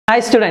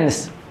Hi students,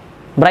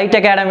 Bright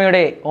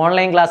Academyയുടെ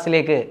online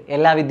ക്ലാസ്സിലേക്ക്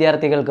എല്ലാ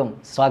വിദ്യാർത്ഥികൾക്കും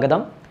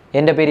സ്വാഗതം.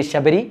 എൻ്റെ പേര്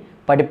ശബരി,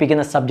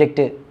 പഠിപ്പിക്കുന്ന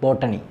സബ്ജക്റ്റ്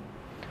ബോട്ടണി.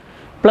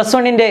 പ്ലസ്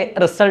 1ൻ്റെ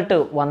റിസൾട്ട്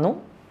വന്നു,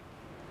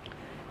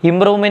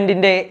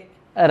 ഇംപ്രൂവ്മെൻറ്റിൻ്റെ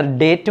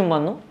ഡേറ്റും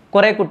വന്നു.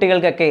 കുറേ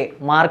കുട്ടികൾക്കൊക്കെ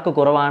മാർക്ക്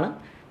കുറവാണ്.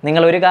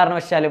 നിങ്ങൾ ഒരു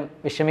കാരണവശാലും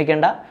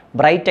വിഷമിക്കേണ്ട,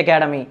 ബ്രൈറ്റ്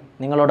അക്കാഡമി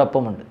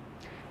നിങ്ങളോടൊപ്പമുണ്ട്.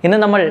 ഇന്ന്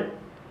നമ്മൾ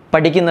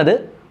പഠിക്കുന്നത്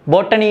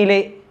ബോട്ടണിയിലെ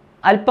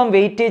അല്പം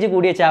വെയിറ്റേജ്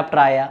കൂടിയ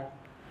ചാപ്റ്ററായ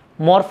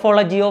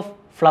മോർഫോളജി ഓഫ്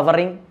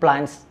ഫ്ലവറിംഗ്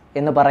പ്ലാന്റ്സ്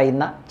എന്ന്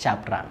പറയുന്ന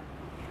ചാപ്റ്ററാണ്.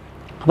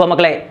 അപ്പോൾ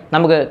മക്കളെ,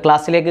 നമുക്ക്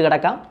ക്ലാസ്സിലേക്ക്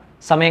കിടക്കാം.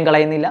 സമയം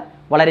കളയുന്നില്ല,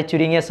 വളരെ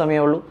ചുരുങ്ങിയ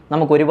സമയമേ ഉള്ളൂ.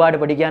 നമുക്ക് ഒരുപാട്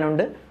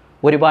പഠിക്കാനുണ്ട്,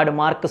 ഒരുപാട്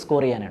മാർക്ക്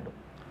സ്കോർ ചെയ്യാനുണ്ട്.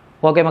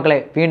 ഓക്കെ മക്കളെ,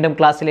 വീണ്ടും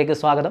ക്ലാസ്സിലേക്ക്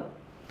സ്വാഗതം.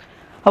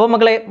 അപ്പോൾ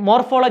മക്കളെ,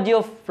 മോർഫോളജി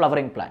ഓഫ്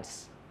ഫ്ലവറിംഗ് പ്ലാന്റ്സ്.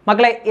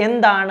 മക്കളെ,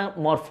 എന്താണ്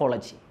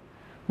morphology?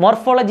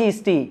 Morphology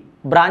is the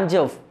branch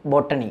of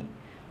botany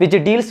which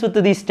deals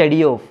with the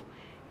study of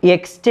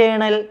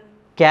external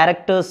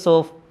characters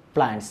of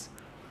plants.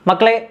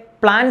 മക്കളെ,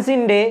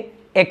 പ്ലാന്റ്സിൻ്റെ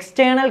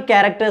എക്സ്റ്റേണൽ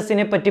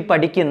ക്യാരക്ടേഴ്സിനെ പറ്റി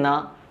പഠിക്കുന്ന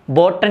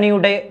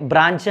ബോട്ടണിയുടെ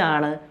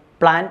ബ്രാഞ്ചാണ്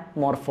plant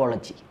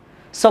morphology.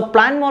 So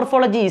plant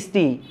morphology is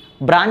the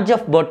branch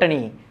of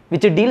botany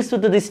which deals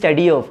with the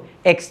study of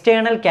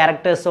external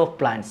characters of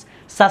plants.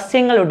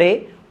 സസ്യങ്ങളുടെ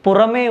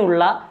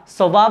പുറമേയുള്ള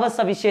സ്വഭാവ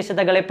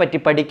സവിശേഷതകളെ പറ്റി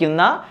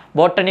പഠിക്കുന്ന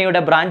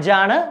ബോട്ടണിയുടെ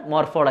ബ്രാഞ്ചാണ്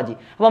morphology.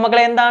 അപ്പോൾ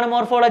മക്കളെ, എന്താണ്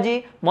morphology?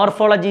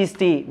 Morphology is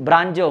the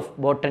branch of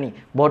botany.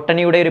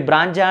 ബോട്ടണിയുടെ ഒരു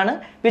ബ്രാഞ്ചാണ്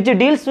which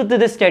deals with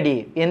the study.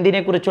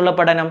 എന്തിനെക്കുറിച്ചുള്ള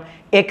പഠനം?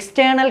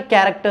 External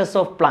characters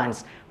of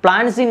plants.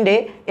 പ്ലാന്റ്സിൻ്റെ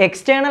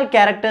external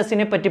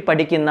ക്യാരക്ടേഴ്സിനെ പറ്റി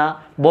പഠിക്കുന്ന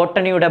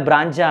ബോട്ടണിയുടെ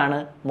ബ്രാഞ്ചാണ്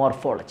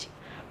മോർഫോളജി.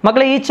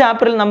 മക്കളെ, ഈ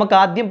ചാപ്റ്ററിൽ നമുക്ക്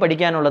ആദ്യം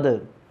പഠിക്കാനുള്ളത്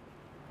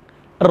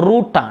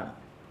റൂട്ടാണ്.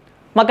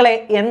 മക്കളെ,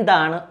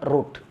 എന്താണ്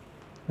റൂട്ട്?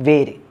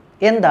 വേര്.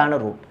 എന്താണ്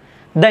root?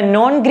 The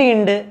non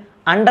ഗ്രീൻഡ്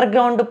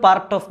underground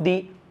part of the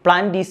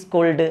plant is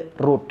called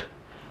root.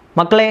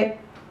 മക്കളെ,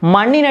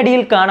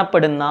 മണ്ണിനടിയിൽ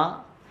കാണപ്പെടുന്ന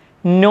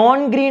നോൺ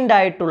ഗ്രീൻഡ്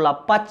ആയിട്ടുള്ള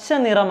പച്ച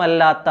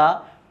നിറമല്ലാത്ത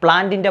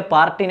പ്ലാന്റിൻ്റെ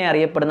പാർട്ടിനെ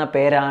അറിയപ്പെടുന്ന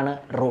പേരാണ്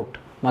റൂട്ട്.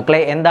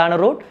 മക്കളെ, എന്താണ്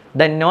root?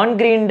 The non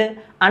ഗ്രീൻഡ്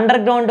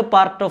underground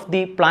part of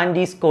the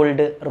plant is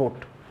called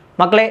root.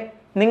 മക്കളെ,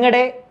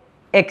 നിങ്ങളുടെ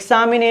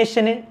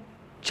എക്സാമിനേഷന്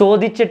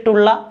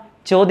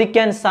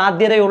ചോദിക്കാൻ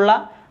സാധ്യതയുള്ള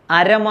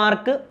 1/2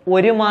 മാർക്ക്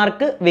 1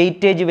 മാർക്ക്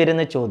വെയിറ്റേജ്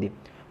വരുന്ന ചോദ്യം.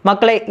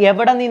 മക്കളെ,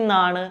 എവിടെ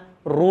നിന്നാണ്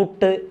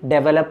റൂട്ട്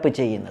ഡെവലപ്പ്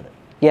ചെയ്യുന്നത്?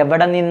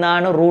 എവിടെ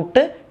നിന്നാണ്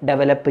റൂട്ട്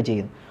ഡെവലപ്പ്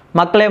ചെയ്യുന്നത്?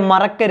 മക്കളെ,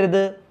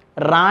 മറക്കരുത്,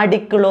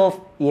 റാഡിക്കിൾ ഓഫ്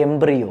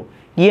എംബ്രിയോ.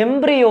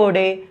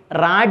 എംബ്രിയോയുടെ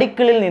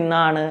റാഡിക്കിളിൽ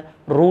നിന്നാണ്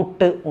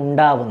റൂട്ട്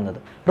ഉണ്ടാവുന്നത്.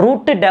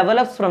 Root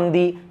develops from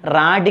the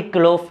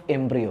radical of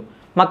embryo.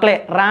 മക്കളെ,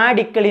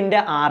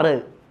 റാഡിക്കിളിൻ്റെ 6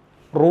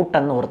 റൂട്ട്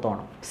എന്ന്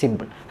ഓർത്തോണം.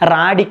 സിമ്പിൾ.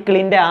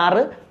 റാഡിക്കിളിൻ്റെ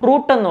 6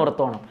 റൂട്ട് എന്ന്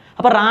ഓർത്തോണം.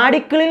 അപ്പോൾ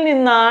റാഡിക്കിളിൽ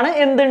നിന്നാണ്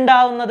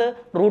എന്തുണ്ടാവുന്നത്?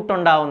 റൂട്ട്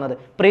ഉണ്ടാവുന്നത്.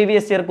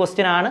 പ്രീവിയസ് ഇയർ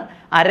ക്വസ്റ്റ്യൻ ആണ്.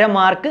 1/2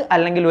 മാർക്ക്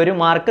അല്ലെങ്കിൽ 1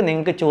 മാർക്ക്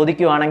നിങ്ങൾക്ക്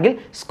ചോദിക്കുകയാണെങ്കിൽ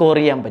സ്കോർ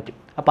ചെയ്യാൻ പറ്റും.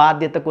 അപ്പോൾ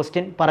ആദ്യത്തെ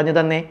ക്വസ്റ്റ്യൻ പറഞ്ഞു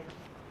തന്നെ,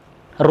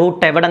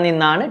 റൂട്ട് എവിടെ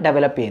നിന്നാണ്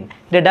ഡെവലപ്പ് ചെയ്യുന്നത്?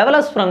 It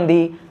develops from the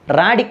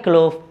radical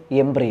of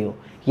embryo.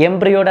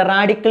 എംബ്രിയോയുടെ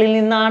റാഡിക്കിളിൽ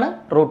നിന്നാണ്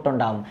റൂട്ട്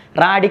ഉണ്ടാവുന്നത്.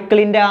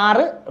 റാഡിക്കിളിൻ്റെ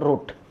 6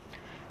 റൂട്ട്.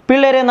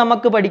 പിള്ളേരെ,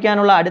 നമുക്ക്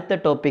പഠിക്കാനുള്ള അടുത്ത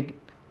ടോപ്പിക്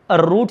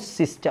റൂട്ട്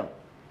സിസ്റ്റം.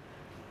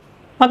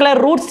 മക്കളെ,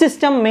 root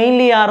system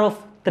mainly R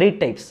of 3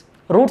 types.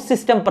 Root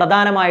system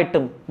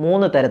പ്രധാനമായിട്ടും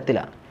 3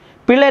 തരത്തിലാണ്.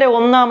 പിള്ളേരെ,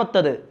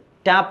 ഒന്നാമത്തത്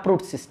ടാപ്പ്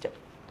റൂട്ട് സിസ്റ്റം.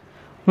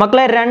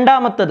 മക്കളെ,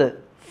 രണ്ടാമത്തത്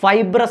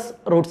ഫൈബ്രസ്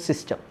റൂട്ട്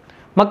സിസ്റ്റം.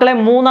 മക്കളെ,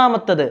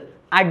 മൂന്നാമത്തത്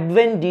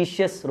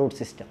അഡ്വെൻറ്റീഷ്യസ് root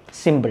system.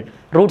 Simple.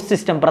 Root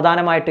system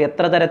പ്രധാനമായിട്ട്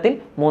എത്ര തരത്തിൽ?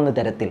 3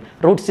 തരത്തിൽ.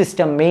 Root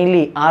system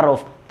mainly R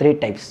of 3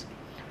 types.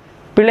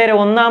 പിള്ളേരെ,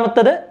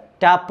 ഒന്നാമത്തത്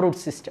ടാപ്പ്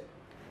റൂട്ട് സിസ്റ്റം,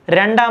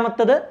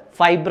 രണ്ടാമത്തത്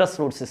ഫൈബ്രസ്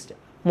റൂട്ട് സിസ്റ്റം,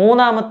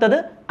 മൂന്നാമത്തത്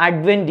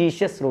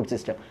അഡ്വെൻറ്റീഷ്യസ് റൂട്ട്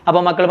സിസ്റ്റം.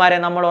 അപ്പോൾ മക്കളുമാരെ,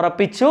 നമ്മൾ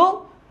ഉറപ്പിച്ചു,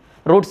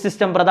 റൂട്ട്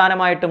സിസ്റ്റം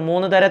പ്രധാനമായിട്ടും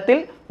 3 തരത്തിൽ.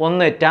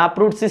 1 tap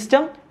root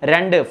system,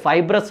 2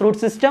 fibrous root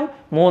system,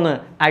 3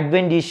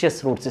 അഡ്വെൻറ്റീഷ്യസ്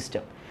root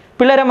system.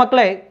 പിള്ളേരെ,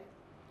 മക്കളെ,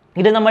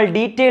 ഇത് നമ്മൾ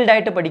ഡീറ്റെയിൽഡ്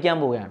ആയിട്ട് പഠിക്കാൻ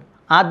പോവുകയാണ്.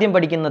 ആദ്യം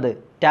പഠിക്കുന്നത്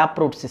ടാപ്പ്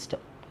റൂട്ട് സിസ്റ്റം.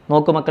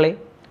 നോക്കൂ മക്കളെ,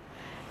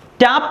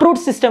 ടാപ്പ്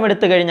റൂട്ട് സിസ്റ്റം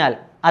എടുത്തു കഴിഞ്ഞാൽ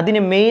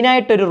അതിന്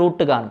മെയിനായിട്ടൊരു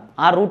റൂട്ട് കാണും.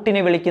 ആ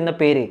റൂട്ടിനെ വിളിക്കുന്ന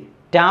പേര്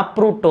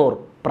tap root or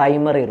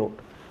primary root.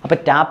 അപ്പോൾ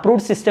ടാപ്പ്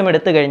റൂട്ട് സിസ്റ്റം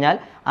എടുത്തു കഴിഞ്ഞാൽ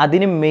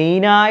അതിന്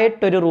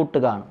മെയിനായിട്ടൊരു റൂട്ട്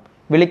കാണും.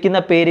 വിളിക്കുന്ന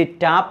പേര്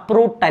ടാപ്പ്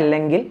റൂട്ട്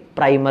അല്ലെങ്കിൽ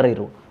പ്രൈമറി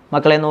റൂട്ട്.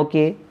 മക്കളെ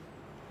നോക്കിയേ,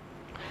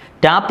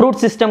 tap root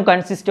system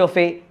consist of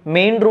A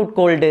main root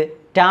called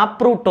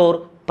tap root or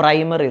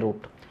primary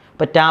root.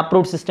 അപ്പോൾ tap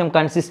root system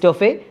consist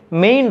of A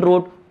main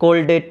root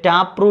called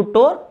tap root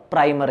or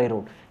primary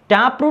root.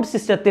 Tap root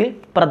സിസ്റ്റത്തിൽ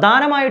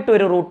പ്രധാനമായിട്ടും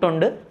ഒരു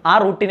റൂട്ടുണ്ട്. ആ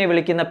റൂട്ടിനെ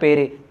വിളിക്കുന്ന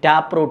പേര്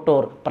tap root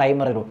or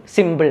primary root.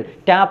 Simple.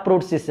 Tap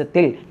root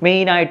സിസ്റ്റത്തിൽ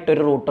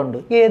മെയിനായിട്ടൊരു റൂട്ടുണ്ട്.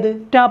 ഏത്?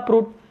 Tap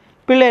root.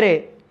 പിള്ളേരെ,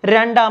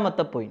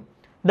 രണ്ടാമത്തെ point,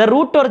 the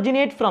root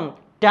originate from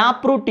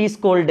tap root is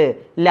called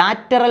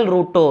lateral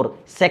root or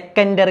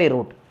secondary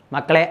root.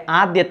 മക്കളെ,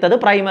 ആദ്യത്തത്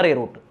പ്രൈമറി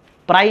റൂട്ട്.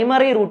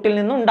 പ്രൈമറി റൂട്ടിൽ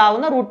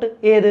നിന്നുണ്ടാവുന്ന റൂട്ട്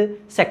ഏത്?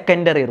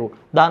 Secondary root.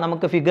 ദാ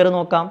നമുക്ക് ഫിഗർ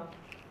നോക്കാം.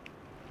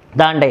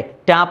 ദാണ്ടേ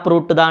ടാപ്പ്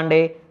റൂട്ട്,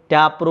 ദാണ്ടേ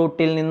ടാപ്പ്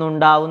റൂട്ടിൽ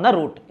നിന്നുണ്ടാവുന്ന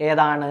റൂട്ട്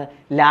ഏതാണ്?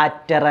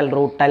 ലാറ്ററൽ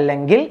റൂട്ട്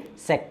അല്ലെങ്കിൽ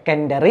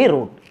സെക്കൻഡറി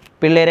റൂട്ട്.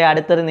 പിള്ളേരെ,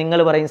 അടുത്തത്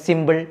നിങ്ങൾ പറയും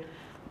സിമ്പിൾ.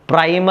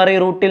 പ്രൈമറി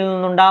റൂട്ടിൽ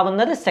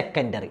നിന്നുണ്ടാവുന്നത്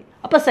സെക്കൻഡറി.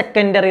 അപ്പോൾ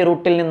സെക്കൻഡറി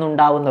റൂട്ടിൽ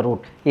നിന്നുണ്ടാവുന്ന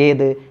റൂട്ട്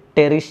ഏത്?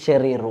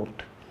 Tertiary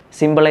root.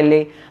 സിമ്പിൾ അല്ലേ?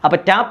 അപ്പോൾ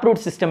ടാപ്പ്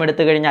റൂട്ട് സിസ്റ്റം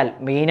എടുത്തു കഴിഞ്ഞാൽ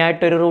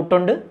മെയിനായിട്ടൊരു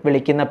റൂട്ടുണ്ട്,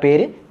 വിളിക്കുന്ന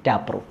പേര്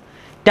ടാപ്പ് റൂട്ട്.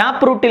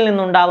 ടാപ്പ് റൂട്ടിൽ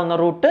നിന്നുണ്ടാവുന്ന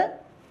റൂട്ട്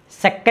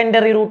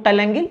സെക്കൻഡറി റൂട്ട്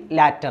അല്ലെങ്കിൽ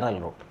ലാറ്ററൽ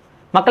റൂട്ട്.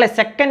 മക്കളെ,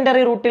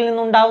 സെക്കൻഡറി റൂട്ടിൽ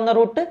നിന്നുണ്ടാവുന്ന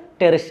root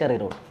tertiary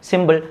root.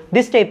 Simple.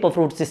 This type of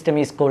root system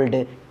is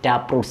called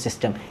tap root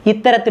system.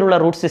 ഇത്തരത്തിലുള്ള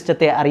റൂട്ട്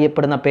സിസ്റ്റത്തെ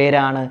അറിയപ്പെടുന്ന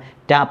പേരാണ്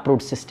ടാപ്പ്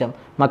റൂട്ട് സിസ്റ്റം.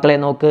 മക്കളെ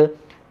നോക്ക്,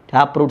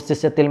 ടാപ്പ് റൂട്ട്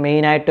സിസ്റ്റത്തിൽ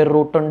മെയിനായിട്ടൊരു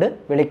റൂട്ടുണ്ട്,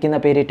 വിളിക്കുന്ന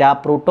പേര്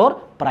tap root or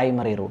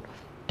primary root.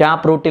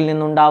 Tap റൂട്ടിൽ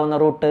നിന്നുണ്ടാവുന്ന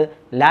റൂട്ട്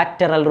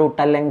ലാറ്ററൽ റൂട്ട്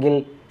അല്ലെങ്കിൽ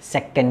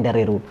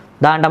സെക്കൻഡറി റൂട്ട്.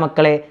 ദാണ്ട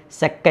മക്കളെ,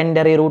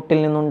 സെക്കൻഡറി റൂട്ടിൽ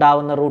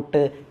നിന്നുണ്ടാവുന്ന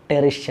റൂട്ട്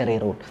ടെറിഷ്യറി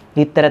റൂട്ട്.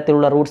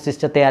 ഇത്തരത്തിലുള്ള റൂട്ട്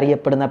സിസ്റ്റത്തെ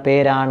അറിയപ്പെടുന്ന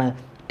പേരാണ്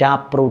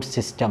tap root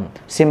system.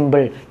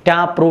 Simple.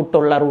 Tap root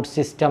ഉള്ള root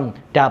system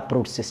tap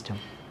root system.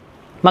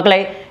 മക്കളെ,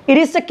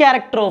 it is A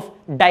character of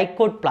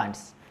dicot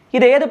plants.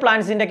 ഇത് ഏത്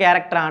പ്ലാന്റ്സിൻ്റെ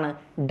ക്യാരക്ടറാണ്?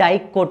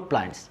 Dicot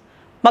plants.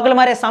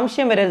 മക്കളുമാരെ,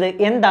 സംശയം വരരുത്,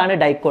 എന്താണ്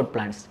ഡൈക്കോട്ട്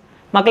പ്ലാന്റ്സ്?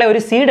 മക്കളെ,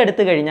 ഒരു സീഡ്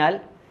എടുത്തു കഴിഞ്ഞാൽ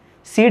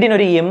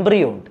സീഡിനൊരു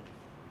എംബ്രിയോ ഉണ്ട്.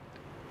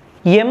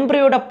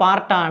 എംബ്രിയോയുടെ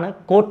പാർട്ടാണ്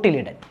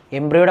കോട്ടിലിഡൻ.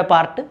 എംബ്രിയോയുടെ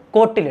part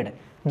cotyledon.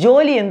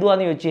 ജോലി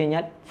എന്തുവാന്ന് ചോദിച്ചു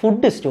കഴിഞ്ഞാൽ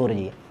ഫുഡ് സ്റ്റോർ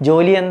ചെയ്യും.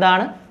 ജോലി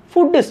എന്താണ്?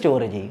 ഫുഡ്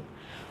സ്റ്റോർ ചെയ്യും.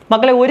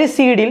 മക്കളെ, ഒരു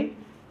സീഡിൽ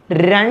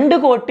 2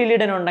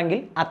 കോട്ടിലിഡൻ ഉണ്ടെങ്കിൽ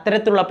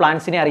അത്തരത്തിലുള്ള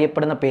പ്ലാന്റ്സിനെ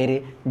അറിയപ്പെടുന്ന പേര്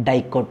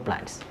ഡൈക്കോട്ട്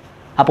പ്ലാന്റ്സ്.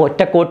 അപ്പോൾ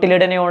ഒറ്റ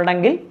കോട്ടിലിഡനെ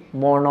ഉണ്ടെങ്കിൽ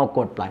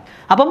മോണോകോട്ട് പ്ലാന്റ്.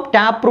 അപ്പം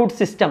ടാപ്പ് റൂട്ട്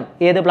സിസ്റ്റം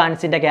ഏത്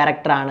പ്ലാന്റ്സിൻ്റെ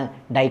ക്യാരക്ടറാണ്?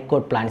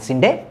 ഡൈക്കോട്ട്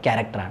പ്ലാന്റ്സിൻ്റെ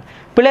ക്യാരക്ടറാണ്.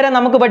 പിള്ളേരെ,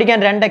 നമുക്ക് പഠിക്കാൻ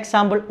 2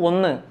 എക്സാമ്പിൾ.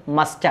 1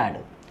 mustard,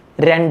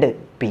 2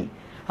 P.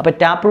 അപ്പോൾ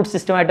ടാപ്പ് റൂട്ട്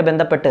സിസ്റ്റമായിട്ട്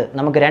ബന്ധപ്പെട്ട്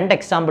നമുക്ക് 2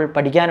 എക്സാമ്പിൾ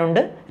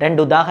പഠിക്കാനുണ്ട്,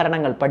 2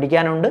 ഉദാഹരണങ്ങൾ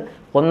പഠിക്കാനുണ്ട്.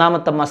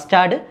 ഒന്നാമത്തെ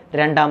മസ്റ്റാർഡ്,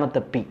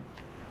 രണ്ടാമത്തെ പി.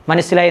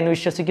 മനസ്സിലായി എന്ന്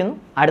വിശ്വസിക്കുന്നു.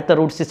 അടുത്ത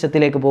റൂട്ട്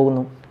സിസ്റ്റത്തിലേക്ക്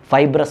പോകുന്നു,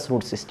 ഫൈബ്രസ്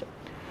റൂട്ട് സിസ്റ്റം.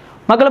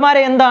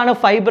 മക്കളുമാരെ, എന്താണ്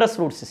ഫൈബ്രസ്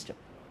റൂട്ട് സിസ്റ്റം?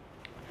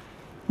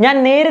 ഞാൻ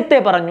നേരത്തെ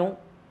പറഞ്ഞു,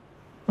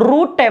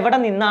 റൂട്ട് എവിടെ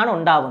നിന്നാണ്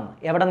ഉണ്ടാവുന്നത്?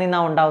 എവിടെ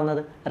നിന്നാണ്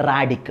ഉണ്ടാവുന്നത്?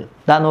 റാഡിക്കിൾ.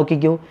 ദാ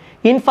നോക്കിക്കൂ,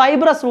 in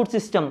fibrous root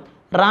system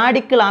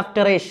radical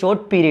after A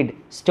short period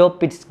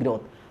stop it's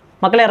growth.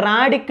 മക്കളെ,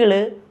 റാഡിക്കിൾ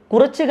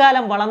കുറച്ചു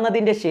കാലം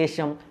വളർന്നതിൻ്റെ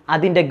ശേഷം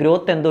അതിൻ്റെ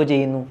ഗ്രോത്ത് എന്തോ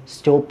ചെയ്യുന്നു?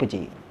 സ്റ്റോപ്പ്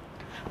ചെയ്യുന്നു.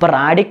 അപ്പോൾ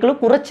റാഡിക്കിൾ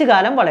കുറച്ചു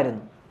കാലം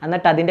വളരുന്നു,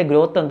 എന്നിട്ട് അതിൻ്റെ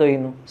ഗ്രോത്ത് എന്തോ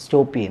ചെയ്യുന്നു?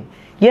 സ്റ്റോപ്പ് ചെയ്യുന്നു.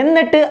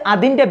 എന്നിട്ട്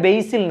അതിൻ്റെ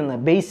ബേസിൽ നിന്ന്,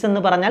 ബേസ്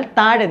എന്ന് പറഞ്ഞാൽ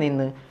താഴെ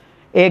നിന്ന്,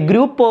 A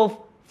group of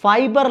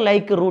fibre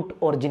like root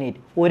originate.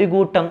 ഒരു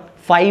കൂട്ടം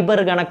ഫൈബർ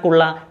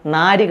കണക്കുള്ള,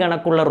 നാര്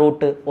കണക്കുള്ള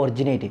root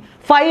originate.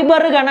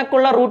 Fibre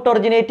കണക്കുള്ള root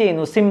originate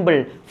ചെയ്യുന്നു. സിമ്പിൾ.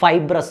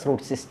 Fibrous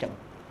root system.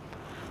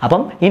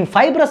 അപ്പം in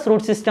fibrous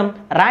root system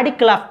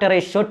radical after A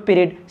short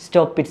period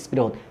stop it's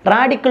growth.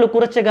 Radical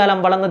കുറച്ചു കാലം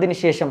വളർന്നതിന്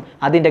ശേഷം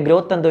അതിൻ്റെ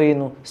ഗ്രോത്ത് എന്തോ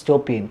ചെയ്യുന്നു?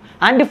 സ്റ്റോപ്പ് ചെയ്യുന്നു.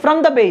 ആൻഡ് ഫ്രം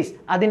ദ ബേസ്,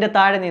 അതിൻ്റെ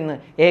താഴെ നിന്ന്,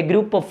 A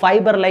group of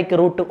fibre like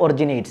root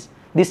originates.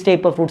 This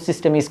type of root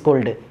system is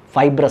called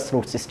fibrous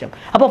root system.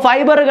 അപ്പോൾ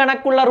ഫൈബർ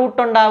കണക്കുള്ള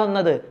റൂട്ട്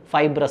ഉണ്ടാവുന്നത്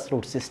fibrous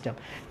root system.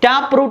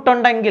 Tap root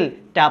ഉണ്ടെങ്കിൽ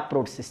ടാപ്പ്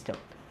റൂട്ട് സിസ്റ്റം.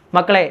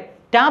 മക്കളെ,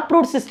 tap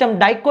root system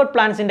dicot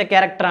പ്ലാന്റ്സിൻ്റെ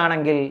character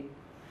ആണെങ്കിൽ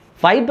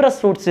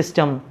fibrous root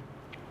system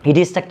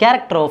it is the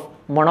character of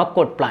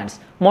മൊണോകോട്ട് plants.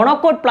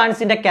 മൊണോകോട്ട്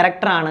പ്ലാന്റ്സിൻ്റെ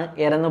ക്യാരക്ടറാണ്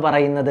ഏതെന്ന്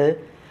പറയുന്നത്?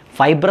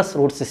 Fibrous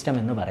root system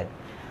എന്ന് പറയുന്നത്.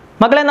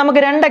 മക്കളെ,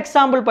 നമുക്ക് 2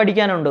 എക്സാമ്പിൾ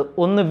പഠിക്കാനുണ്ട്.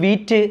 1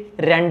 വീറ്റ്,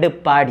 2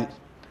 പാടി.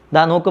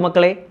 ദാ നോക്കൂ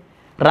മക്കളെ,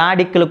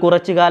 റാഡിക്കിൾ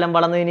കുറച്ചു കാലം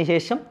വളർന്നതിന്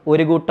ശേഷം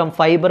ഒരു കൂട്ടം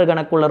ഫൈബർ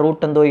കണക്കുള്ള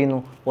റൂട്ട് എന്തോ ചെയ്യുന്നു?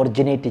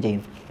 ഒറിജിനേറ്റ്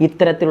ചെയ്യുന്നു.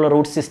 ഇത്തരത്തിലുള്ള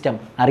റൂട്ട് സിസ്റ്റം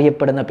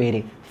അറിയപ്പെടുന്ന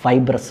പേര്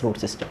ഫൈബ്രസ്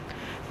റൂട്ട് സിസ്റ്റം.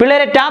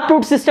 പിള്ളേരെ, ടാപ്പ്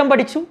റൂട്ട് സിസ്റ്റം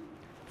പഠിച്ചു,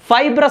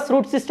 ഫൈബ്രസ്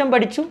റൂട്ട് സിസ്റ്റം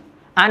പഠിച്ചു,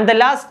 and the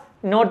last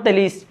not the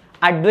least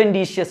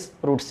അഡ്വെൻറ്റീഷ്യസ്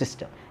root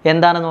system.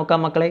 എന്താണ് നോക്കാം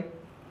മക്കളെ?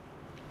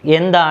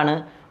 എന്താണ്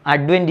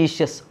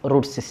അഡ്വെൻറ്റീഷ്യസ്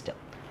റൂട്ട് സിസ്റ്റം?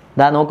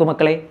 ഇതാ നോക്കൂ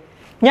മക്കളെ,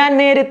 ഞാൻ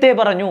നേരത്തെ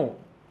പറഞ്ഞു,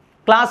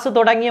 ക്ലാസ്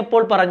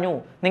തുടങ്ങിയപ്പോൾ പറഞ്ഞു,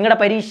 നിങ്ങളുടെ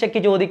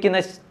പരീക്ഷയ്ക്ക് ചോദിക്കുന്ന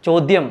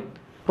ചോദ്യം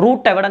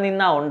റൂട്ട് എവിടെ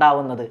നിന്നാണ്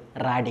ഉണ്ടാവുന്നത്?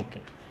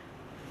 റാഡിക്കിൾ.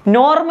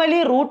 നോർമലി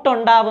റൂട്ട്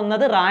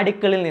ഉണ്ടാവുന്നത്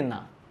റാഡിക്കിളിൽ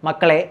നിന്നാണ്.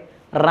 മക്കളെ,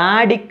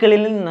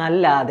 റാഡിക്കിളിൽ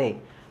നിന്നല്ലാതെ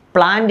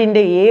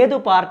പ്ലാന്റിൻ്റെ ഏത്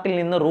പാർട്ടിൽ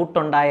നിന്ന് റൂട്ട്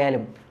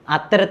ഉണ്ടായാലും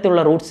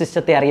അത്തരത്തിലുള്ള റൂട്ട്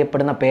സിസ്റ്റത്തെ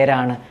അറിയപ്പെടുന്ന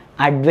പേരാണ്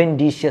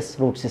അഡ്വെൻറ്റീഷ്യസ്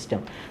root system.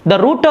 The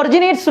root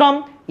originates from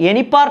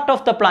any part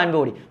of the plant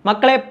body.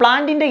 മക്കളെ,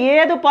 പ്ലാന്റിൻ്റെ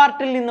ഏത്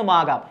പാർട്ടിൽ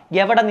നിന്നുമാകാം.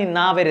 എവിടെ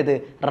നിന്നാവരുത്?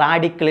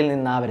 റാഡിക്കിളിൽ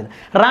നിന്നാവരുത്.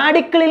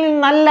 റാഡിക്കിളിൽ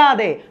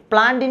നിന്നല്ലാതെ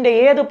പ്ലാന്റിൻ്റെ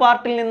ഏത്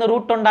പാർട്ടിൽ നിന്ന്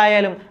റൂട്ട്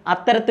ഉണ്ടായാലും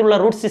അത്തരത്തിലുള്ള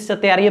റൂട്ട്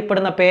സിസ്റ്റത്തെ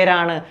അറിയപ്പെടുന്ന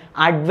പേരാണ്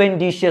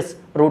അഡ്വെൻറ്റീഷ്യസ്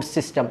റൂട്ട്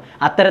സിസ്റ്റം.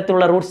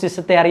 അത്തരത്തിലുള്ള റൂട്ട്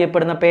സിസ്റ്റത്തെ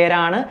അറിയപ്പെടുന്ന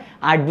പേരാണ്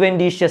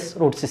അഡ്വെൻറ്റീഷ്യസ്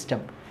റൂട്ട്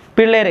സിസ്റ്റം.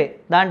 പിള്ളേരെ,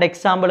 ദാണ്ട്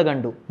എക്സാമ്പിൾ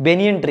കണ്ടു.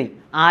 ബനിയൻ ട്രീ,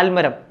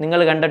 ആൽമരം നിങ്ങൾ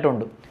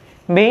കണ്ടിട്ടുണ്ട്.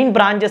 മെയിൻ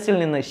ബ്രാഞ്ചസിൽ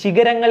നിന്ന്,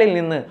 ശിഖരങ്ങളിൽ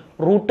നിന്ന്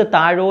റൂട്ട്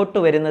താഴോട്ട്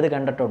വരുന്നത്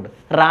കണ്ടിട്ടുണ്ട്.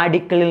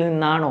 റാഡിക്കിളിൽ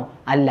നിന്നാണോ?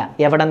 അല്ല.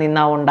 എവിടെ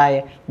നിന്നാണ് ഉണ്ടായ?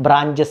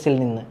 ബ്രാഞ്ചസിൽ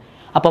നിന്ന്.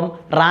 അപ്പം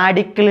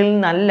റാഡിക്കിളിൽ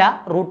നിന്നല്ല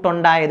റൂട്ട്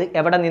ഉണ്ടായത്.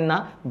 എവിടെ നിന്നാ?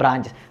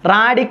 ബ്രാഞ്ചസ്.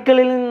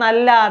 റാഡിക്കിളിൽ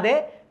നിന്നല്ലാതെ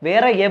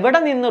വേറെ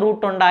എവിടെ നിന്ന്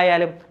റൂട്ട്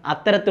ഉണ്ടായാലും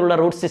അത്തരത്തിലുള്ള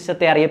റൂട്ട്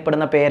സിസ്റ്റത്തെ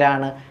അറിയപ്പെടുന്ന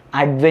പേരാണ്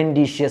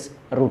അഡ്വെൻറ്റീഷ്യസ്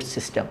root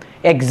system.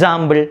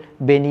 Example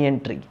banian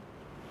tree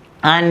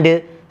and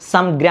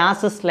some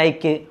grasses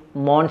like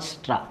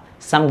monstera.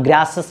 Some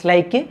grasses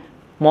like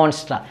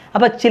monstera.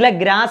 അപ്പോൾ ചില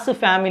ഗ്രാസ്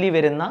ഫാമിലി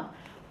വരുന്ന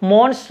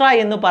മോൺസ്ട്ര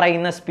എന്ന്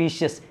പറയുന്ന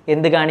സ്പീഷ്യസ്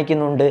എന്ത്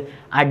കാണിക്കുന്നുണ്ട്?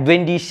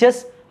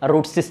 അഡ്വെൻറ്റീഷ്യസ്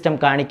റൂട്ട് സിസ്റ്റം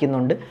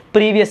കാണിക്കുന്നുണ്ട്.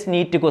 പ്രീവിയസ്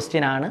നീറ്റ്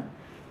ക്വസ്റ്റ്യൻ ആണ്.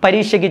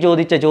 പരീക്ഷയ്ക്ക്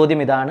ചോദിച്ച ചോദ്യം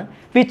ഇതാണ്.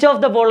 Which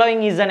of the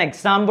following is an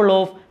example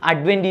of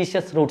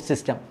അഡ്വെൻറ്റീഷ്യസ് root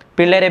system?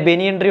 പിള്ളേരെ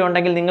ബനിയൻ ട്രീ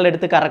ഉണ്ടെങ്കിൽ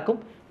നിങ്ങളെടുത്ത് കറക്കും.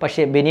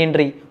 പക്ഷേ ബനിയൻ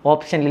ട്രീ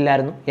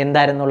ഓപ്ഷനിലില്ലായിരുന്നു.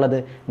 എന്തായിരുന്നുള്ളത്?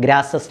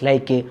 ഗ്രാസസ്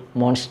ലൈക്ക്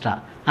മോൺസ്ട്ര,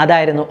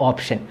 അതായിരുന്നു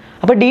ഓപ്ഷൻ.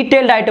 അപ്പോൾ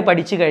ഡീറ്റെയിൽഡ് ആയിട്ട്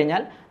പഠിച്ചു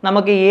കഴിഞ്ഞാൽ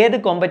നമുക്ക് ഏത്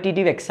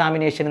കോമ്പറ്റീറ്റീവ്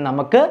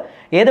എക്സാമിനേഷനും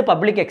ഏത്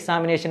പബ്ലിക്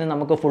എക്സാമിനേഷനും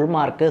നമുക്ക് ഫുൾ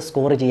മാർക്ക്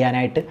സ്കോർ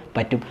ചെയ്യാനായിട്ട്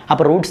പറ്റും.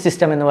 അപ്പോൾ റൂട്ട്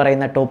സിസ്റ്റം എന്ന്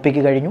പറയുന്ന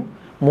ടോപ്പിക്ക് കഴിഞ്ഞു.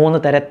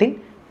 3 തരത്തിൽ: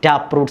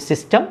 tap root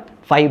system,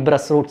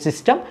 fibrous root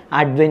system,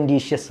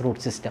 അഡ്വെൻറ്റീഷ്യസ്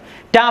root system.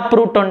 Tap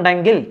root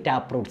ഉണ്ടെങ്കിൽ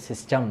tap root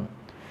system,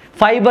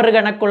 fibre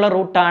കണക്കുള്ള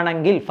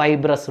റൂട്ടാണെങ്കിൽ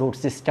fibrous root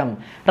system,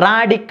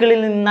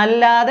 റാഡിക്കിളിൽ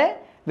നിന്നല്ലാതെ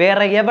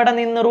വേറെ എവിടെ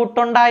നിന്ന് റൂട്ട്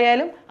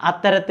ഉണ്ടായാലും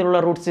അത്തരത്തിലുള്ള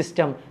റൂട്ട്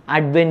സിസ്റ്റം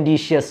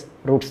അഡ്വെൻറ്റീഷ്യസ്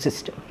റൂട്ട്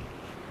സിസ്റ്റം.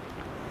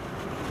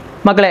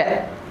 മക്കളെ,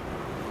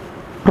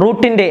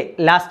 റൂട്ടിൻ്റെ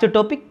last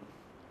topic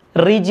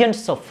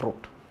regions of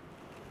root.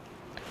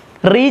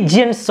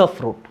 Regions of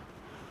root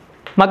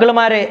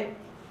മക്കളുമാരെ,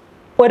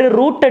 ഒരു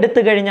റൂട്ട്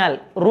എടുത്തു കഴിഞ്ഞാൽ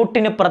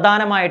റൂട്ടിന്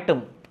പ്രധാനമായിട്ടും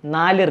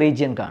 4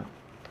 റീജിയൻ കാണും.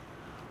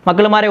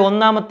 മക്കളുമാരെ,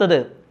 ഒന്നാമത്തത്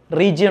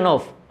റീജിയൻ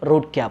ഓഫ്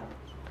റൂട്ട് ക്യാപ്പ്.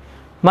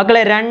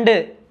 മക്കളെ, 2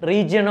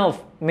 റീജിയൻ ഓഫ്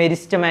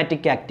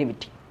മെരിസ്റ്റമാറ്റിക്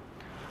ആക്ടിവിറ്റി.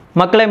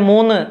 മക്കളെ,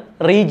 3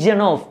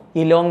 region of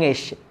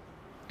elongation.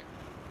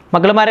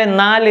 മക്കളുമാരെ,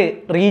 4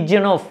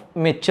 region of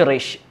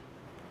maturation.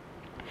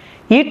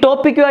 ഈ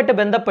ടോപ്പിക്കുമായിട്ട്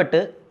ബന്ധപ്പെട്ട്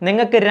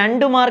നിങ്ങൾക്ക്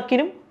 2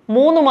 മാർക്കിനും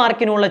 3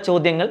 മാർക്കിനുമുള്ള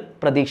ചോദ്യങ്ങൾ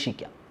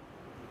പ്രതീക്ഷിക്കാം.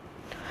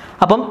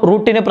 അപ്പം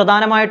റൂട്ടിന്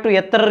പ്രധാനമായിട്ടും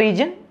എത്ര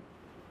region?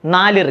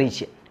 4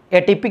 region. A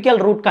typical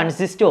root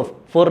consist of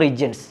 4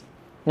 regions.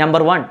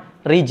 Number 1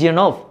 region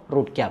of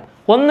root cap.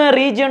 1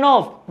 region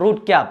of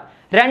root cap,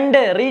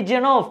 2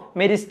 region of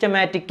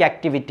meristematic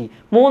activity,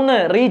 3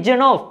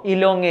 region of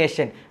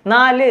elongation,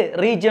 4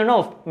 region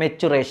of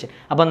maturation.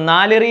 അപ്പം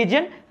 4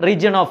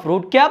 region of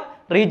root cap,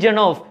 region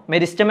of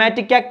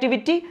meristematic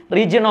activity,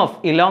 region of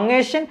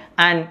elongation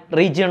and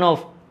region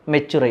of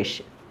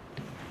maturation.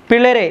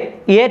 പിള്ളേരെ,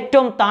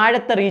 ഏറ്റവും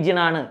താഴത്തെ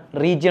റീജിയനാണ്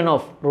region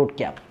of root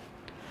cap.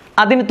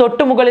 അതിന്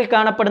തൊട്ട് മുകളിൽ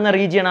കാണപ്പെടുന്ന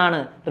റീജിയനാണ്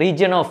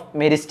region of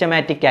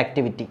meristematic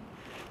activity.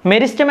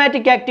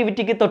 Meristematic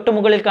ആക്ടിവിറ്റിക്ക് തൊട്ട്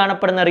മുകളിൽ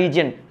കാണപ്പെടുന്ന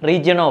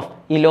region of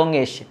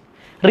elongation.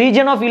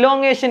 Region of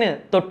ഇലോങ്ങേഷന്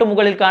തൊട്ട്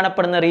മുകളിൽ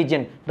കാണപ്പെടുന്ന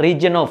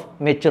region of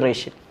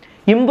maturation.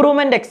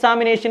 Improvement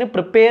എക്സാമിനേഷന്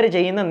prepare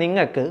ചെയ്യുന്ന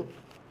നിങ്ങൾക്ക്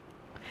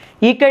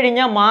ഈ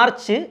കഴിഞ്ഞ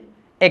മാർച്ച്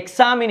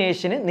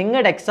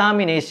നിങ്ങളുടെ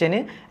എക്സാമിനേഷന്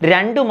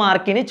 2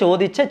 മാർക്കിന്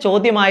ചോദിച്ച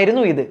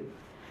ചോദ്യമായിരുന്നു ഇത്.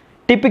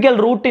 ടിപ്പിക്കൽ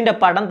റൂട്ടിൻ്റെ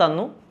പടം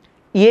തന്നു,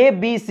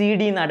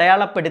 ABCD എന്ന്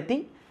അടയാളപ്പെടുത്തി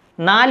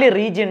 4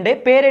 റീജിയൻ്റെ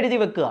പേരെഴുതി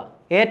വെക്കുക.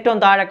 ഏറ്റവും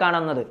താഴെ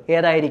കാണുന്നത്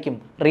ഏതായിരിക്കും?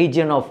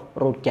 Region of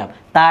root cap.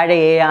 താഴെ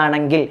A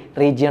ആണെങ്കിൽ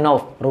റീജിയൻ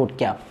ഓഫ് റൂട്ട്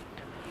ക്യാപ്പ്,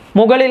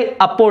 മുകളിൽ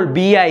അപ്പോൾ B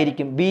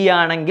ആയിരിക്കും. B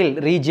ആണെങ്കിൽ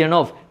region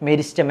of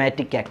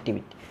meristematic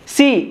activity, C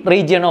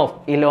region of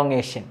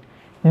elongation,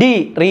 D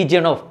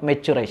region of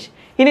maturation.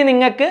 ഇനി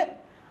നിങ്ങൾക്ക്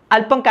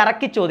അല്പം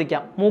കറക്കി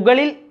ചോദിക്കാം,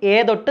 മുകളിൽ A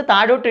തൊട്ട്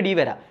താഴോട്ട് D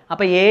വരാം.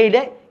 അപ്പോൾ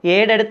എയുടെ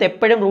അടുത്ത്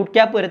എപ്പോഴും റൂട്ട്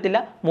ക്യാപ്പ് വരത്തില്ല.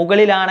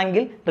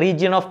 മുകളിലാണെങ്കിൽ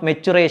റീജിയൻ ഓഫ്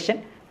മെച്ചുറേഷൻ,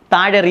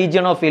 താഴെ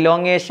റീജിയൻ ഓഫ്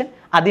ഇലോങ്ങേഷൻ,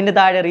 അതിൻ്റെ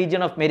താഴെ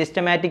റീജിയൻ ഓഫ്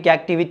മെരിസ്റ്റമാറ്റിക്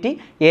ആക്ടിവിറ്റി,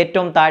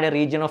 ഏറ്റവും താഴെ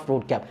റീജിയൻ ഓഫ്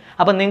റൂട്ട് ക്യാപ്പ്.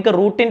 അപ്പം നിങ്ങൾക്ക്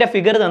റൂട്ടിൻ്റെ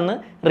ഫിഗർ തന്ന്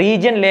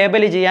റീജിയൻ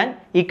ലേബൽ ചെയ്യാൻ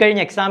ഈ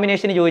കഴിഞ്ഞ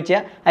എക്സാമിനേഷന്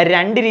ചോദിച്ചാൽ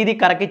 2 രീതി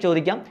കറക്കി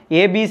ചോദിക്കാം.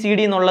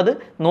 ABCD എന്നുള്ളത്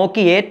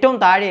നോക്കി ഏറ്റവും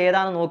താഴെ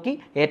ഏതാണെന്ന് നോക്കി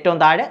ഏറ്റവും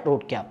താഴെ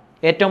റൂട്ട് ക്യാപ്പ്,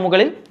 ഏറ്റവും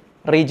മുകളിൽ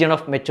റീജിയൻ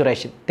ഓഫ്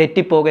മെച്ചുറേഷൻ.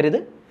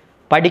 തെറ്റിപ്പോകരുത്.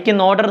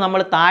 പഠിക്കുന്ന ഓർഡർ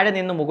നമ്മൾ താഴെ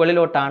നിന്ന്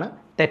മുകളിലോട്ടാണ്,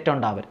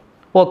 തെറ്റുണ്ടാവരുത്.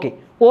 ഓക്കെ,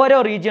 ഓരോ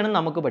റീജിയനും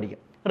നമുക്ക് പഠിക്കാം.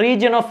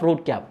 Region of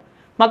root cap.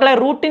 മക്കളെ,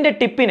 റൂട്ടിൻ്റെ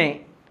ടിപ്പിനെ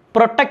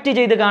പ്രൊട്ടക്റ്റ്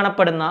ചെയ്ത്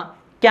കാണപ്പെടുന്ന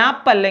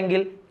ക്യാപ്പ്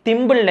അല്ലെങ്കിൽ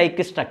തിമ്പിൾ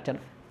ലൈക്ക് സ്ട്രക്ചർ,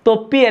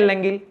 തൊപ്പി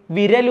അല്ലെങ്കിൽ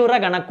വിരലുറ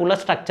കണക്കുള്ള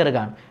സ്ട്രക്ചർ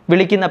കാണും.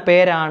 വിളിക്കുന്ന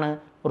പേരാണ്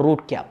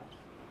റൂട്ട് ക്യാപ്പ്.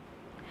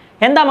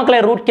 എന്താ മക്കളെ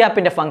റൂട്ട്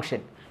ക്യാപ്പിൻ്റെ ഫംഗ്ഷൻ?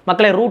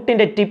 മക്കളെ,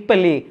 റൂട്ടിൻ്റെ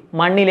ടിപ്പല്ലേ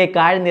മണ്ണിലേക്ക്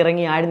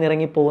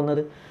ആഴ്ന്നിറങ്ങി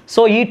പോകുന്നത്.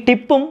 സോ ഈ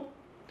ടിപ്പും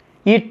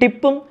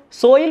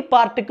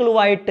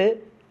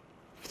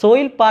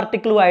സോയിൽ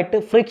പാർട്ടിക്കിളുമായിട്ട്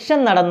ഫ്രിക്ഷൻ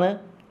നടന്ന്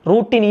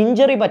റൂട്ടിന്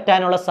ഇഞ്ചറി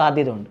പറ്റാനുള്ള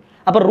സാധ്യതയുണ്ട്.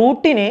 അപ്പോൾ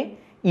റൂട്ടിനെ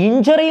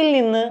ഇഞ്ചറിയിൽ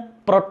നിന്ന്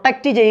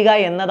പ്രൊട്ടക്റ്റ് ചെയ്യുക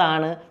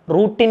എന്നതാണ്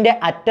റൂട്ടിൻ്റെ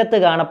അറ്റത്ത്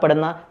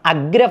കാണപ്പെടുന്ന,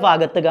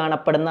 അഗ്രഭാഗത്ത്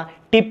കാണപ്പെടുന്ന,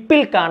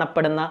 ടിപ്പിൽ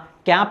കാണപ്പെടുന്ന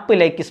ക്യാപ്പ്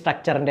ലൈക്ക്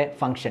സ്ട്രക്ചറിൻ്റെ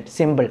ഫംഗ്ഷൻ.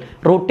 സിമ്പിൾ.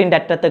 റൂട്ടിൻ്റെ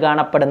അറ്റത്ത്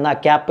കാണപ്പെടുന്ന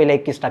cap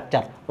like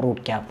structure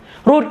root cap.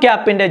 Root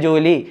ക്യാപ്പിൻ്റെ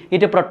ജോലി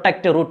it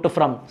protect root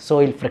from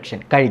soil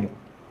friction. കഴിഞ്ഞു.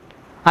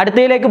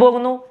 അടുത്തയിലേക്ക്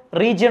പോകുന്നു.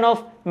 Region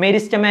of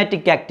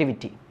meristematic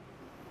activity.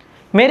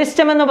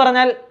 Meristem എന്ന്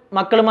പറഞ്ഞാൽ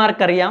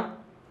മക്കളുമാർക്കറിയാം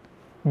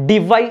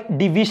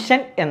ഡിവിഷൻ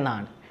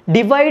എന്നാണ്.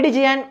 ഡിവൈഡ്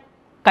ചെയ്യാൻ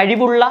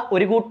കഴിവുള്ള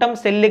ഒരു കൂട്ടം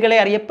സെല്ലുകളെ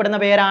അറിയപ്പെടുന്ന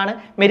പേരാണ്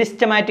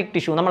മെരിസ്റ്റമാറ്റിക്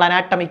ടിഷ്യൂ. നമ്മൾ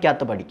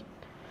അനാട്ടമിക്കകത്ത് പഠിക്കും.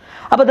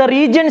 അപ്പോൾ the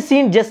region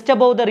scene just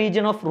above the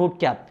region of root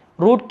cap.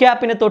 Root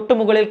ക്യാപ്പിന് തൊട്ട്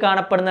മുകളിൽ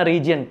കാണപ്പെടുന്ന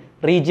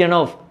റീജിയൻ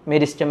ഓഫ്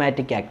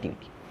മെരിസ്റ്റമാറ്റിക്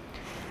ആക്ടിവിറ്റി.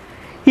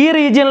 ഈ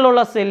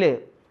റീജിയനിലുള്ള cell,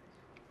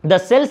 the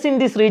cells in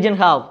this region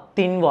have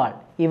thin വാൾ.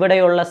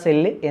 ഇവിടെയുള്ള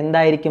സെല്ല്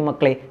എന്തായിരിക്കും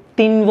മക്കളെ?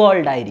 തിൻ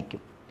വാൾഡ്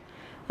ആയിരിക്കും.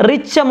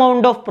 Rich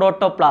amount of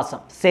protoplasm.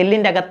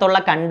 സെല്ലിൻ്റെ അകത്തുള്ള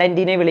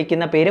കണ്ടന്റിനെ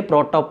വിളിക്കുന്ന പേര്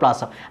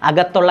പ്രോട്ടോപ്ലാസം.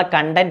 അകത്തുള്ള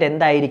കണ്ടന്റ്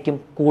എന്തായിരിക്കും?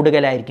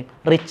 കൂടുതലായിരിക്കും.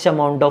 Rich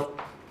amount of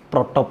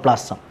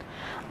protoplasm.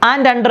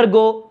 And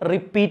undergo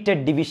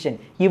repeated division.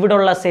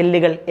 ഇവിടുള്ള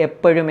സെല്ലുകൾ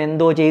എപ്പോഴും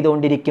എന്തോ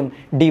ചെയ്തുകൊണ്ടിരിക്കും?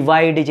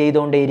 ഡിവൈഡ്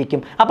ചെയ്തുകൊണ്ടേയിരിക്കും.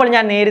 അപ്പോൾ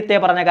ഞാൻ നേരത്തെ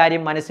പറഞ്ഞ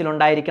കാര്യം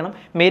മനസ്സിലുണ്ടായിരിക്കണം.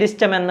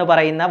 മെരിസ്റ്റം എന്ന്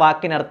പറയുന്ന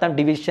വാക്കിനർത്ഥം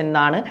ഡിവിഷൻ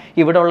എന്നാണ്.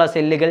 ഇവിടുള്ള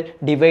സെല്ലുകൾ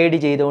ഡിവൈഡ്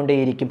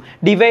ചെയ്തുകൊണ്ടേയിരിക്കും.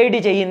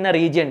 ഡിവൈഡ് ചെയ്യുന്ന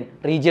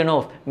region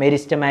of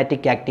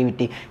meristematic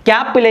activity.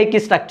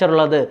 ക്യാപ്പിലേക്ക് structure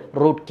ഉള്ളത്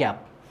റൂട്ട്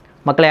ക്യാപ്പ്.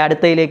 മക്കളെ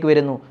അടുത്തയിലേക്ക്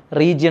വരുന്നു.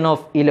 Region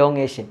of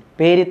elongation.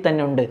 പേരിൽ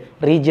തന്നെ ഉണ്ട്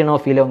റീജിയൻ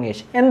ഓഫ്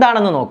ഇലോങ്ങേഷൻ.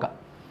 എന്താണെന്ന് നോക്കാം.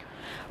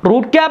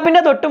 റൂട്ട് ക്യാപ്പിൻ്റെ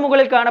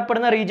തൊട്ടുമുകളിൽ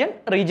കാണപ്പെടുന്ന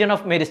റീജിയൻ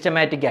ഓഫ്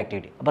മെരിസ്റ്റമാറ്റിക്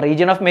ആക്ടിവിറ്റി. അപ്പോൾ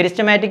റീജിയൻ ഓഫ്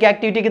മെരിസ്റ്റമാറ്റിക്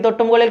ആക്ടിവിറ്റിക്ക്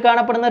തൊട്ടുമുകളിൽ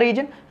കാണപ്പെടുന്ന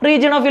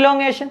റീജിയൻ ഓഫ്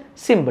ഇലോങ്ങേഷൻ.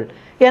 സിമ്പിൾ.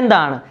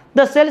 എന്താണ്?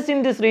 The cells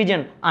in this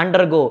region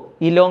undergo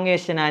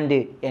elongation and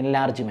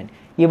enlargement.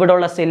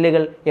 ഇവിടെയുള്ള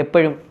സെല്ലുകൾ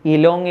എപ്പോഴും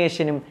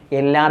ഇലോങ്ങേഷനും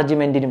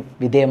എൻലാർജ്മെൻറ്റിനും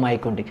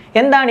വിധേയമായിക്കൊണ്ട്.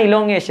 എന്താണ്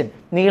ഇലോങ്ങേഷൻ?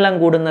 നീളം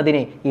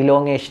കൂടുന്നതിനെ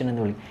ഇലോങ്ങേഷൻ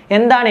എന്ന് വിളിക്കും.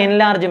 എന്താണ്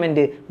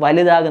എൻലാർജ്മെൻറ്റ്?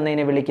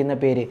 വലുതാകുന്നതിനെ വിളിക്കുന്ന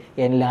പേര്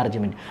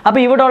എൻലാർജ്മെൻറ്റ്.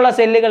 അപ്പോൾ ഇവിടെയുള്ള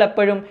സെല്ലുകൾ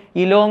എപ്പോഴും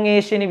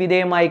ഇലോങ്ങേഷന്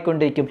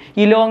വിധേയമായിക്കൊണ്ടിരിക്കും.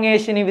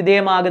 ഇലോങ്ങേഷന്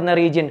വിധേയമാകുന്ന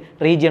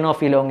റീജിയൻ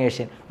ഓഫ്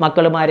ഇലോങ്ങേഷൻ.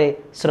 മക്കളുമാരെ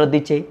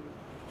ശ്രദ്ധിച്ചേ.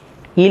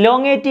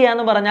 ഇലോങ്ങേറ്റ് ചെയ്യുക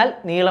എന്ന് പറഞ്ഞാൽ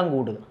നീളം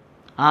കൂടുക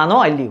ആണോ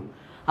അല്ലയോ?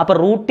 അപ്പോൾ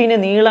റൂട്ടിന്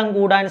നീളം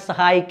കൂടാൻ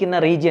സഹായിക്കുന്ന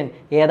റീജിയൻ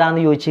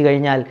ഏതാണെന്ന് ചോദിച്ചു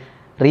കഴിഞ്ഞാൽ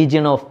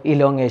region of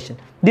elongation.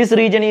 This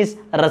region is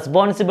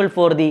responsible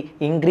for the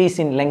increase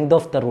in length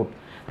of the root.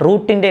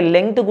 റൂട്ടിൻ്റെ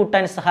length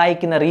കൂട്ടാൻ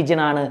സഹായിക്കുന്ന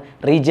റീജിയനാണ്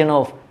റീജിയൻ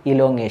ഓഫ്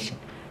ഇലോങ്ങേഷൻ.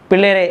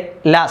 പിള്ളേരെ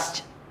ലാസ്റ്റ്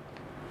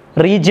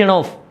റീജിയൻ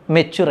ഓഫ്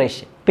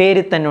മെച്ചുറേഷൻ.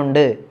 പേരിൽ തന്നെ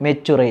ഉണ്ട്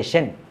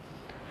മെച്ചുറേഷൻ.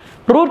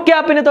 റൂട്ട്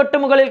ക്യാപ്പിന്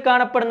തൊട്ടുമുകളിൽ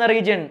കാണപ്പെടുന്ന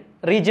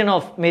region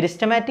of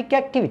meristematic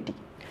activity.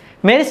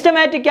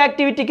 Meristematic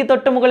ആക്ടിവിറ്റിക്ക്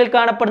തൊട്ടുമുകളിൽ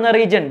കാണപ്പെടുന്ന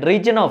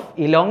റീജിയൻ ഓഫ്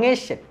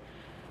ഇലോങ്ങേഷൻ.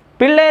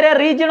 പിള്ളേരെ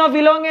region of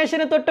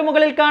ഇലോങ്ങേഷന്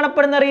തൊട്ടുമുകളിൽ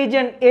കാണപ്പെടുന്ന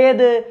റീജിയൻ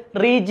ഏത്?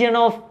 Region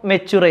of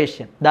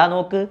maturation. ദാ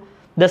നോക്ക്.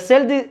 The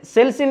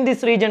cells in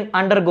this region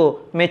undergo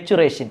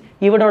maturation.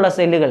 ഇവിടെയുള്ള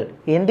സെല്ലുകൾ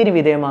എന്തിന്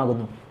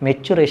വിധേയമാകുന്നു?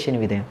 മെച്ചുറേഷന്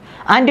വിധേയം.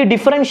 ആൻഡ്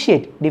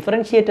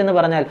ഡിഫറൻഷിയേറ്റ് എന്ന്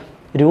പറഞ്ഞാൽ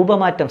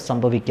രൂപമാറ്റം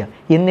സംഭവിക്കുക.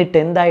 എന്നിട്ട്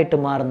എന്തായിട്ട്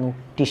മാറുന്നു?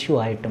 ടിഷ്യൂ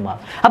ആയിട്ട്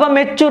മാറും. അപ്പം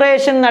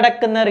മെച്ചുറേഷൻ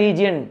നടക്കുന്ന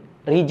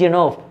റീജിയൻ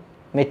ഓഫ്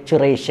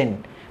മെച്ചുറേഷൻ.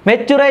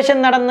 മെച്ചുറേഷൻ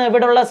നടന്ന്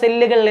ഇവിടെയുള്ള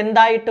സെല്ലുകൾ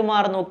എന്തായിട്ട്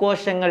മാറുന്നു?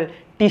 കോശങ്ങൾ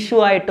ടിഷ്യൂ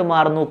ആയിട്ട്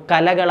മാറുന്നു,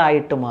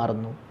 കലകളായിട്ട്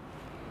മാറുന്നു.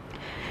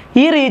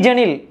 ഈ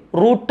റീജിയണിൽ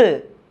root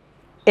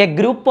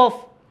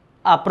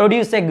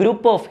produce A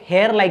group of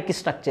hair like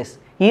structures.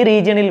 ഈ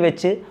റീജിയണിൽ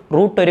വെച്ച്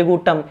റൂട്ട് ഒരു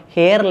കൂട്ടം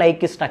ഹെയർ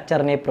ലൈക്ക്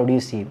സ്ട്രക്ചറിനെ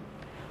പ്രൊഡ്യൂസ് ചെയ്യും.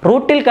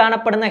 റൂട്ടിൽ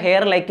കാണപ്പെടുന്ന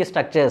ഹെയർ ലൈക്ക്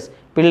സ്ട്രക്ചേഴ്സ്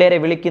പിള്ളേരെ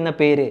വിളിക്കുന്ന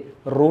പേര്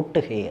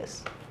റൂട്ട് ഹെയർസ്.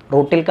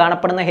 റൂട്ടിൽ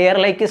കാണപ്പെടുന്ന hair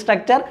like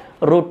structure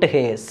root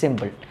hairs.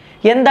 Simple.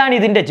 എന്താണ്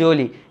ഇതിൻ്റെ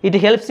ജോലി?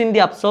 It helps in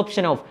the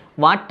absorption of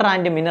water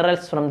and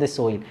minerals from the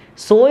soil.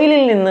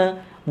 സോയിലിൽ നിന്ന്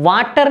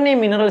വാട്ടറിനെയും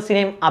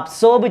മിനറൽസിനെയും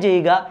അബ്സോർബ്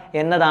ചെയ്യുക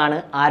എന്നതാണ്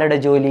ആരുടെ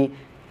ജോലി?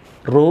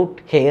 റൂട്ട്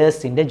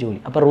ഹെയർസിൻ്റെ ജോലി.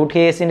 അപ്പോൾ റൂട്ട്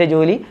ഹെയർസിൻ്റെ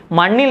ജോലി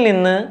മണ്ണിൽ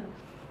നിന്ന്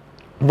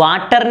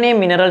വാട്ടറിനെയും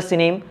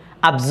മിനറൽസിനെയും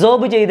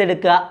അബ്സോർബ്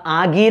ചെയ്തെടുക്കുക,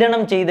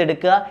 ആഗിരണം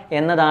ചെയ്തെടുക്കുക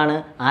എന്നതാണ്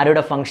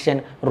ആരുടെ function?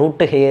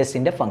 Root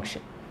ഹെയർസിൻ്റെ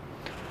function.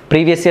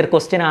 Previous year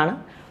question ആണ്.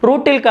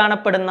 റൂട്ടിൽ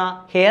കാണപ്പെടുന്ന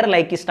ഹെയർ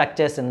ലൈക്ക്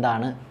സ്ട്രക്ചേഴ്സ്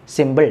എന്താണ്?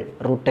 Simple,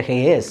 root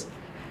hairs.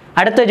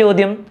 അടുത്ത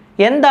ചോദ്യം,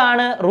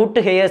 എന്താണ് root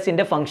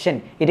ഹെയർസിൻ്റെ function?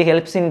 It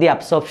helps in the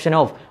absorption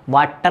of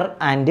water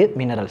and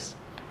minerals.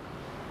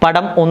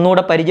 പടം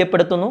ഒന്നുകൂടെ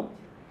പരിചയപ്പെടുത്തുന്നു.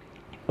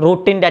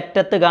 റൂട്ടിൻ്റെ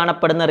അറ്റത്ത്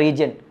കാണപ്പെടുന്ന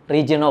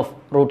region of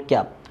root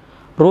cap.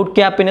 Root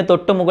ക്യാപ്പിന്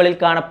തൊട്ട് മുകളിൽ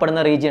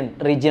കാണപ്പെടുന്ന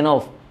region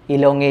of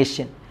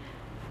elongation.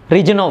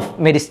 Region of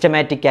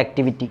meristematic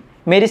activity.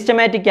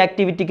 Meristematic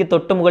ആക്ടിവിറ്റിക്ക്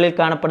തൊട്ട് മുകളിൽ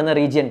കാണപ്പെടുന്ന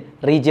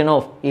റീജിയൻ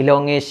ഓഫ്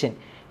ഇലോങ്ങേഷൻ.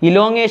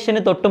 ഇലോങ്ങേഷന്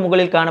തൊട്ട്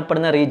മുകളിൽ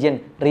കാണപ്പെടുന്ന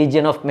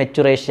റീജിയൻ ഓഫ്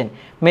മെച്ചുറേഷൻ.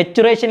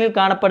 മെച്ചുറേഷനിൽ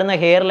കാണപ്പെടുന്ന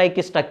hair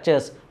like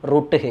structures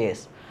root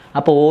hairs.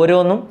 അപ്പോൾ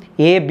ഓരോന്നും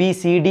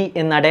ABCD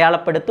എന്ന്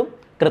അടയാളപ്പെടുത്തും.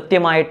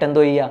 കൃത്യമായിട്ട്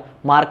എന്തോ ചെയ്യുക?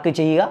 മാർക്ക്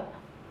ചെയ്യുക.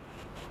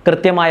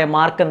 കൃത്യമായ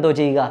മാർക്ക് എന്തോ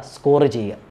ചെയ്യുക? സ്കോർ ചെയ്യുക.